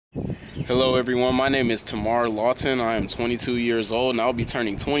Hello everyone, my name is Termar Lawton. I am 22 years old and I'll be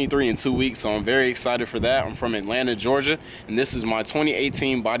turning 23 in 2 weeks, so I'm very excited for that. I'm from Atlanta, Georgia, and this is my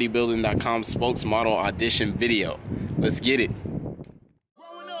 2018 bodybuilding.com spokesmodel audition video. Let's get it.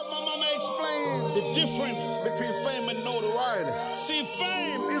 Growing up, my mama explained the difference between fame and notoriety. See,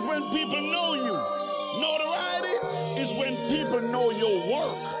 fame is when people know you. Notoriety is when people know your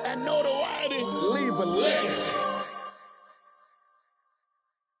work. And notoriety leave a legacy.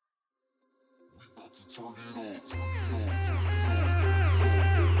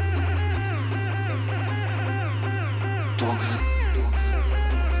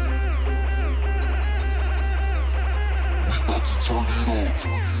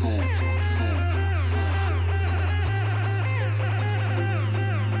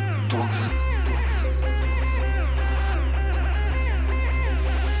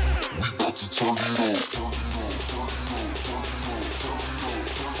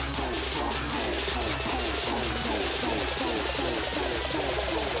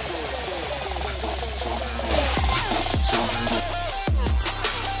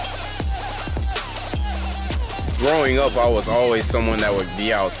 Growing up, I was always someone that would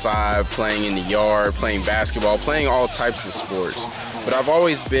be outside, playing in the yard, playing basketball, playing all types of sports. But I've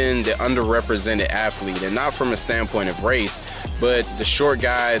always been the underrepresented athlete, and not from a standpoint of race, but the short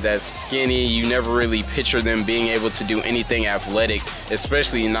guy that's skinny. You never really picture them being able to do anything athletic,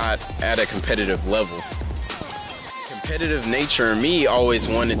 especially not at a competitive level. Competitive nature in me always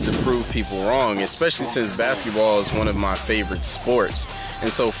wanted to prove people wrong, especially since basketball is one of my favorite sports.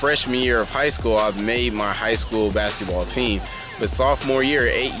 And so freshman year of high school, I've made my high school basketball team. But sophomore year,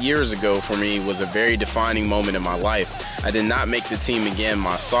 8 years ago for me, was a very defining moment in my life. I did not make the team again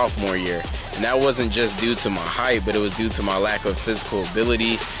my sophomore year. And that wasn't just due to my height, but it was due to my lack of physical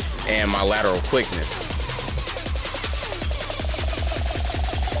ability and my lateral quickness.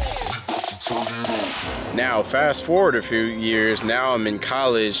 Now, fast forward a few years, now I'm in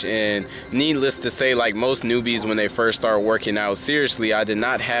college, and needless to say, like most newbies when they first start working out, seriously, I did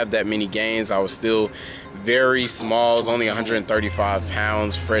not have that many gains. I was still very small. I was only 135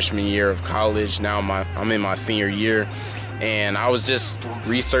 pounds freshman year of college. Now I'm in my senior year, and I was just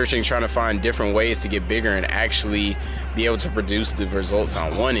researching, trying to find different ways to get bigger and actually be able to produce the results I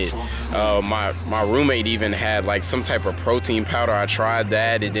wanted. My roommate even had like some type of protein powder. I tried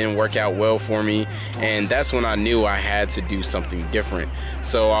that, it didn't work out well for me, and that's when I knew I had to do something different.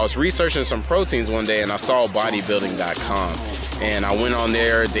 So I was researching some proteins one day and I saw bodybuilding.com, and I went on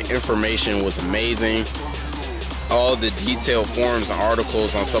there. The information was amazing. All the detailed forums and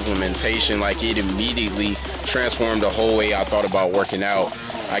articles on supplementation, like it immediately transformed the whole way I thought about working out.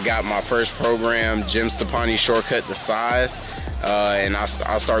 I got my first program, Jim Stepani Shortcut the Size, and I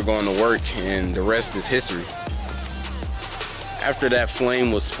started going to work, and the rest is history. After that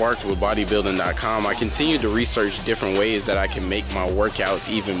flame was sparked with bodybuilding.com, I continued to research different ways that I can make my workouts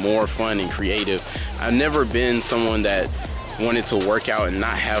even more fun and creative. I've never been someone that wanted to work out and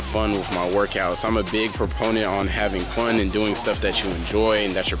not have fun with my workouts. I'm a big proponent on having fun and doing stuff that you enjoy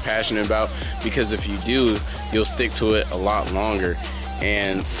and that you're passionate about, because if you do, you'll stick to it a lot longer.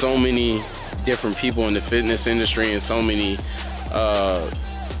 And so many different people in the fitness industry and so many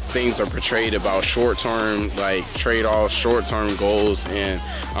things are portrayed about short-term, like trade-offs, short-term goals, and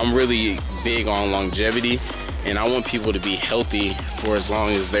I'm really big on longevity, and I want people to be healthy for as long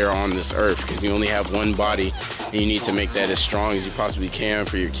as they're on this earth, because you only have one body and you need to make that as strong as you possibly can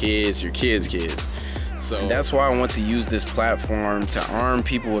for your kids' kids. So that's why I want to use this platform to arm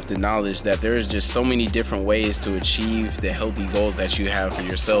people with the knowledge that there's just so many different ways to achieve the healthy goals that you have for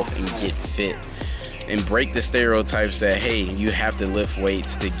yourself and get fit. And break the stereotypes that, hey, you have to lift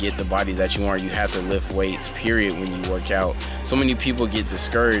weights to get the body that you want. You have to lift weights, period, when you work out. So many people get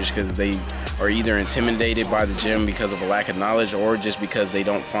discouraged because they are either intimidated by the gym because of a lack of knowledge, or just because they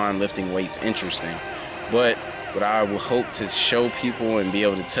don't find lifting weights interesting. But what I will hope to show people and be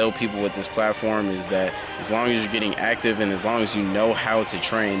able to tell people with this platform is that as long as you're getting active and as long as you know how to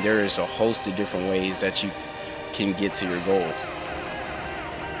train, there is a host of different ways that you can get to your goals.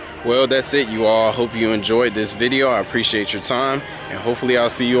 Well, that's it, you all. I hope you enjoyed this video. I appreciate your time, and hopefully I'll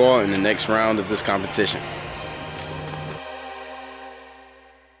see you all in the next round of this competition.